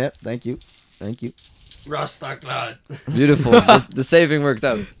more. Yep. Thank you. Rastaklad. Beautiful. The saving worked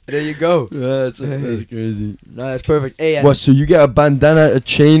out. There you go. That's Hey. crazy. No, that's perfect. Hey, and What? So you get a bandana, a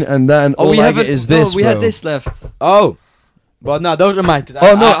chain, and that, and all I get is this, No, we bro. had this left. oh, well, no, those are mine. Cause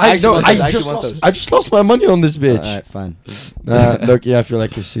Oh no, I actually want those. I actually just want lost. those. I just lost my money on this bitch. Alright, fine. Look, yeah, I feel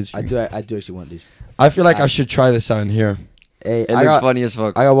like it suits me. I do actually want these. I feel like I should try this out in here. Hey, It looks funny as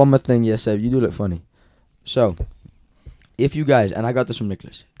fuck. I got one more thing. Yes, Seb, you do look funny. So, if you guys, and I got this from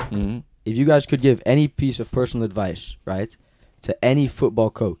Nicholas, Mhm. if you guys could give any piece of personal advice, right, to any football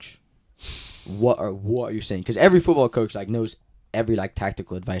coach, what are you saying? Because every football coach like knows every like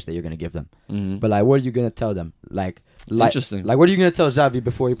tactical advice that you're gonna give them. Mhm. But like, what are you gonna tell them? Like, Interesting. Like, what are you gonna tell Xavi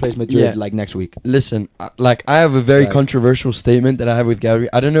before he plays Madrid Yeah. like next week? Listen, I have a very Right. controversial statement that I have with Gary.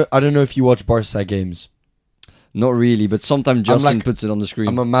 I don't know if you watch Barca games. Not really, but sometimes Justin like- puts it on the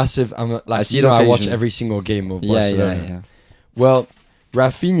screen. I see you it know, I watch occasionally. every single game of yeah, Barcelona. yeah. Well,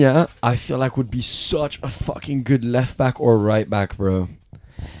 Rafinha, I feel like would be such a fucking good left back or right back, bro.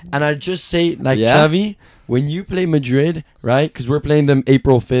 And I just say, like, Yeah? Xavi, when you play Madrid, right? Because we're playing them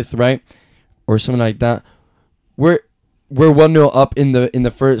April 5th, right? Or something like that. We're 1-0 up in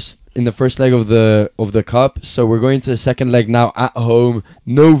the first leg of the cup, so we're going to the second leg now at home.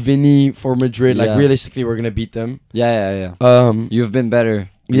 No Vinny for Madrid. Yeah. Like, realistically, we're gonna beat them. Yeah. Um, You've been better.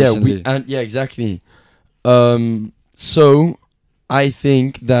 yeah, recently. exactly. So I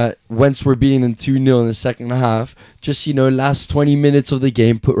think that once we're beating them 2-0 in the second half, just last 20 minutes of the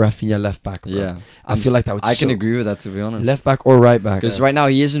game, put Rafinha left back. Bro. Yeah. I feel like that would. I can so- agree with that, to be honest. Left back or right back. Because right now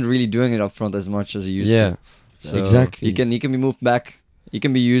he isn't really doing it up front as much as he used to. Yeah, So exactly. He can be moved back. He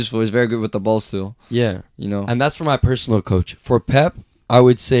can be useful. He's very good with the ball still. yeah. You know. And that's for my personal coach. For Pep, I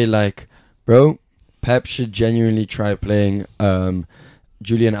would say like, bro, Pep should genuinely try playing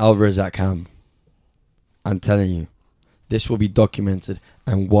Julian Alvarez at cam. I'm telling you, this will be documented.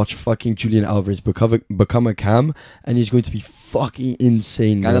 And watch fucking Julian Alvarez become a cam, and he's going to be fucking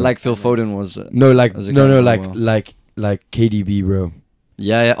insane. Kind bro. of like Phil Foden was. no, like as a no, cam for a like while. like KDB, bro.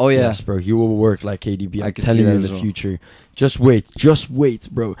 Yeah. Oh yeah. Yes, bro. He will work like KDB. I I'm can see telling that you in as the well. future. Just wait,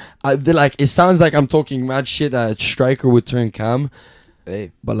 bro. They're like, it sounds like I'm talking mad shit that a striker would turn cam,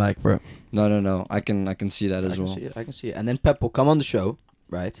 Hey, but like, bro. No. I can see that as well. I can see it. And then Pep will come on the show,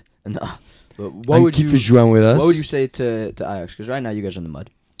 right? And but What keep Juan with us? what would you say to Ajax? Because right now you guys are in the mud.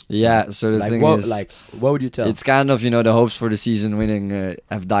 Yeah. So the Like thing what is, what would you tell? it's kind of the hopes for the season winning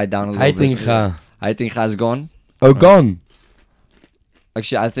have died down a little bit. Heitinga. Heitinga's gone. Oh, gone.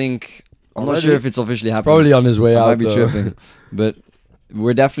 Actually, I think I'm not Already? sure if it's officially happening. Probably on his way I out. might be though. tripping, but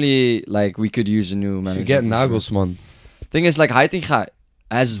we're definitely like we could use a new manager. Should get for sure. Nagelsmann. Thing is, like Heitinga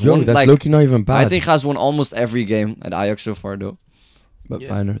has Yo, won. that's Like looking not even bad. Heitinga has won almost every game at Ajax so far, though. But Yeah.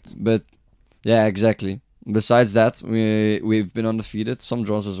 Feyenoord. But yeah, exactly. Besides that, we've been undefeated. Some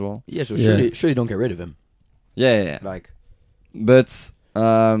draws as well. yeah, so Yeah. surely don't get rid of him. Yeah. Like But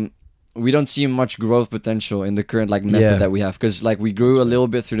we don't see much growth potential in the current method Yeah. that we have, because we grew a little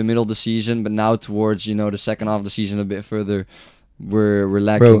bit through the middle of the season, but now towards the second half of the season a bit further, we're Bro,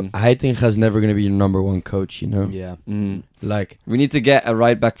 lacking. Heitinga's never gonna be your number one coach. yeah. Mhm. Like, We need to get a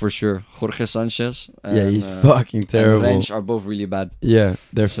right back for sure. Jorge Sanchez. yeah, and, he's fucking and terrible. Rensch are both really bad. Yeah,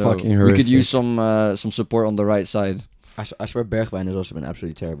 they're So fucking we horrific. could use some support on the right side. I swear Bergwijn has also been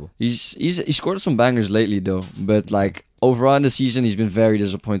absolutely terrible. He scored some bangers lately though, but overall in the season he's been very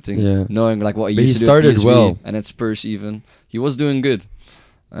disappointing. Yeah. Knowing what he But used he to started do at PSV well. and at Spurs even, he was doing good,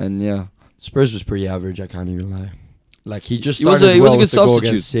 and yeah, Spurs was pretty average. I can't even lie. Like, he just He was started a- he was a well good with the goal substitute.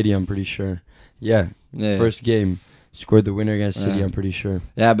 against City. I'm pretty sure. Yeah, yeah, first game scored the winner against City. Yeah. I'm pretty sure.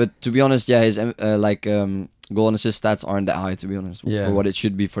 yeah. But to be honest, yeah, his goal and assist stats aren't that high, to be honest, Yeah. for what it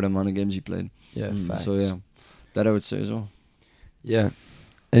should be for the amount of games he played. Yeah, facts. So yeah, that I would say as well. Yeah.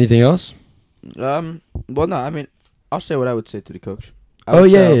 Anything else? Well, no. I mean, I'll say what I would say to the coach. I Oh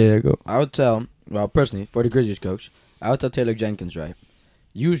would yeah, tell- yeah, go. I would tell. Well, personally, for the Grizzlies coach, I would tell Taylor Jenkins, right?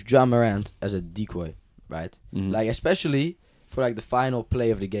 Use John Morant as a decoy, right? Mhm. Like, especially for the final play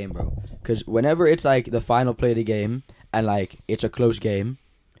of the game, bro. Because whenever it's the final play of the game and it's a close game,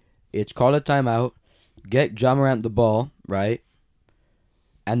 it's call a timeout, get John Morant the ball, right?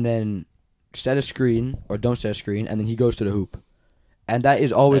 And then set a screen or don't set a screen, and then he goes to the hoop. And that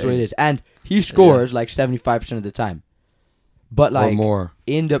is always what it is. And he scores 75% of the time. But Or more.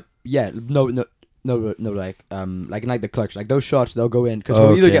 in the no in the clutch, those shots they'll go in because Oh,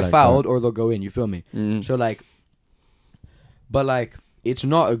 he'll either okay, get like fouled or they'll go in. You feel me? Mhm. So but it's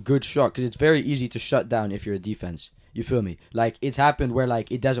not a good shot because it's very easy to shut down if you're a defense. You feel me? It's happened where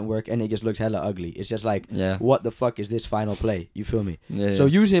it doesn't work and it just looks hella ugly. It's just yeah, what the fuck is this final play? You feel me? yeah, So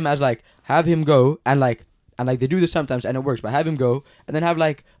use him as have him go and they do this sometimes and it works, but have him go and then have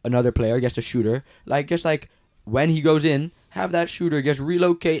another player, just a shooter, when he goes in, have that shooter just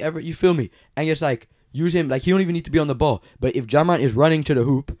relocate you feel me? And just use him he don't even need to be on the ball. But if Jaman is running to the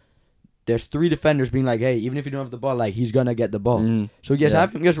hoop, there's 3 defenders being hey, even if you don't have the ball, he's gonna get the ball. Mhm. So just Yeah.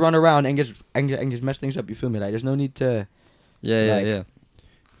 have him just run around and just mess things up, you feel me? There's no need to yeah. like- Yeah.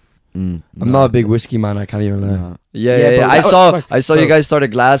 I'm not a big whiskey man. I can't even lie. No. Yeah, Yeah, yeah, but I that- saw fuck, I saw you bro. guys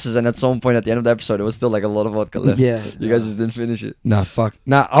started glasses, and at some point at the end of the episode, it was still like a lot of vodka left. Yeah. You guys just didn't finish it. Nah, fuck.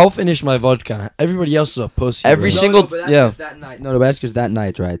 Nah, I'll finish my vodka. Everybody else is a pussy. Every bro. single- but that's yeah. just that night. No, but that's because that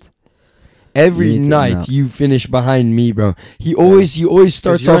night, right? Every You need to night know. you finish behind me, bro. He always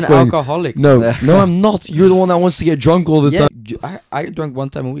starts you're off an going. alcoholic. No, no, I'm not. You're the one that wants to get drunk all the Yeah, time. I drunk one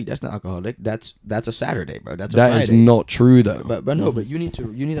time a week. That's not alcoholic. That's a Saturday, bro. That's a That Friday. is not true, though. But no, but you need to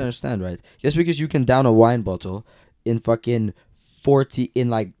understand, right? Just because you can down a wine bottle in fucking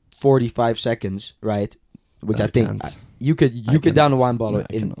 45 seconds, right? Which I think can't. you could down a cannot. wine bottle No,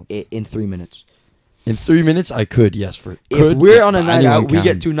 I in cannot. in 3 minutes. In 3 minutes, I could. Yes, for If could, we're on a but night anyone out, we can.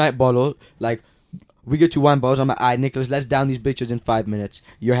 get 2 night bottle, like we get 2 wine bottles. I'm like, alright, Nicholas, let's down these bitches in 5 minutes.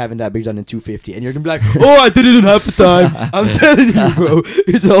 You're having that bitch done in 250, and you're gonna be like, oh, I did it in half the time. I'm telling you, bro,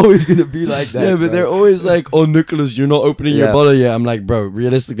 it's always gonna be like that. Yeah, but bro. they're always like, "Oh, Nicholas, you're not opening your Yeah. bottle yet." I'm like, "Bro,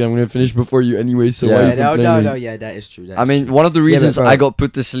 realistically, I'm gonna finish before you anyway." So Yeah. why are Yeah, you no, complaining? yeah, that is true. That I is mean, true. one of the but reasons bro- I got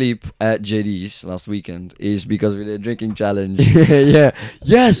put to sleep at JD's last weekend is because we did a drinking challenge. yeah,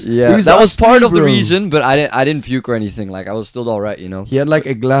 yes, it Yeah, that was us part too, of the bro. reason, but I didn't puke or anything. Like I was still all right, you know. He had like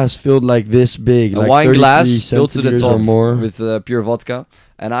a glass filled like this big, A like wine 33 glass filled to the centiliters top or more. with pure vodka,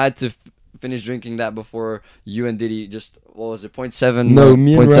 and I had to finish drinking that before you and Diddy. Just what was it? 0.7. No,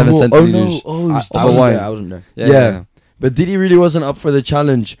 me and 0.7 Rahul. Oh centiliters. no, oh, I, he's I of wasn't wine. there. I wasn't there. Yeah. But Diddy really wasn't up for the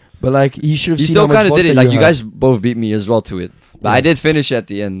challenge. But like he should have He seen still how much kind of did vodka it. Like you had. guys both beat me as well to it, but Yeah. I did finish at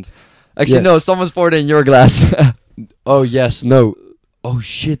the end. Actually, Yeah. no, someone's poured it in your glass. Oh yes, no. Oh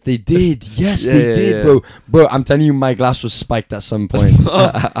shit, they did. Yes, Yeah, they yeah, did, yeah. bro. Bro, I'm telling you, my glass was spiked at some point.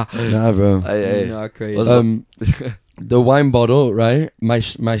 Nah, bro. Hey, No, crazy. Was- The wine bottle, right? My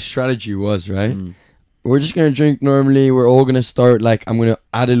strategy was right. Mm. We're just gonna drink normally. We're all gonna start like I'm gonna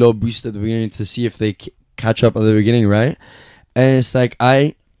add a little boost at the beginning to see if they catch up at the beginning, right? And it's like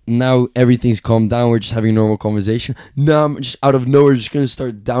now everything's calmed down. We're just having a normal conversation. Now I'm just out of nowhere just gonna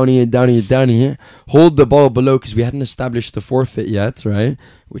start downing it. Hold the ball below because we hadn't established the forfeit yet, right?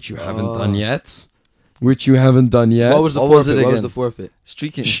 Which you haven't done yet. What was the What forfeit? was it What was again? the forfeit?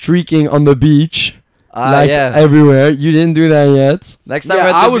 Streaking. Streaking on the beach, Yeah. everywhere. You didn't do that yet. Next time Yeah, we're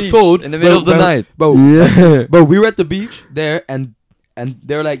at the I was beach, told, in the middle of the bro, night. Bro, Yeah. bro, we were at the beach there, and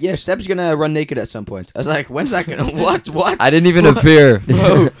they're like, yeah, Seb's gonna run naked at some point. I was like, when's that gonna? What? I didn't even appear.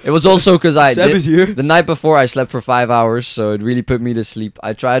 Bro. It was also because Seb is here. the night before I slept for 5 hours, so it really put me to sleep.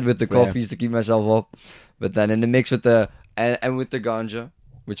 I tried with the Fair. coffees to keep myself up, but then in the mix with the and with the ganja,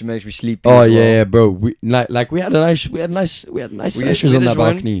 which makes me sleepy. Oh as well. yeah, bro. We like we had nice We sessions did on a that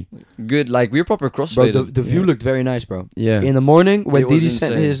joint. balcony. Good. Like we're proper Bro, crossfaded. the view Yeah. looked very nice, bro. Yeah. In the morning when It was Didi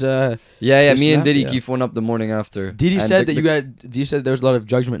sent insane. his yeah. his Me and snap, Diddy yeah. keep one up the morning after. Didi And said the- Didi said there was a lot of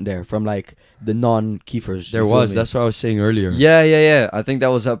judgment there from like the non-keefers. There you feel was. me? That's what I was saying earlier. Yeah. I think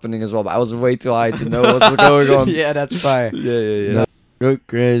that was happening as well, but I was way too high to know what was going on. Yeah, that's fire. Yeah. No. Go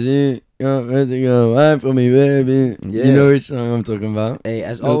crazy. Go crazy. Go wine for me, baby. Yeah. You know which song I'm talking about. Hey,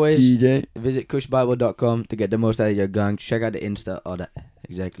 as Go always, TJ. visit KushBible.com to get the most out of your gang. Check out the Insta, all that.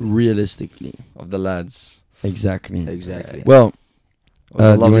 Exactly. Realistically. Of the lads. Exactly. Exactly. Well, It was a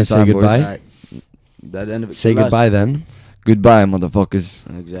do you lovely wanna say time, boys. goodbye? Alright. That's the end of it. say for us. goodbye then. Goodbye, motherfuckers.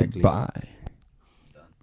 Exactly. Goodbye.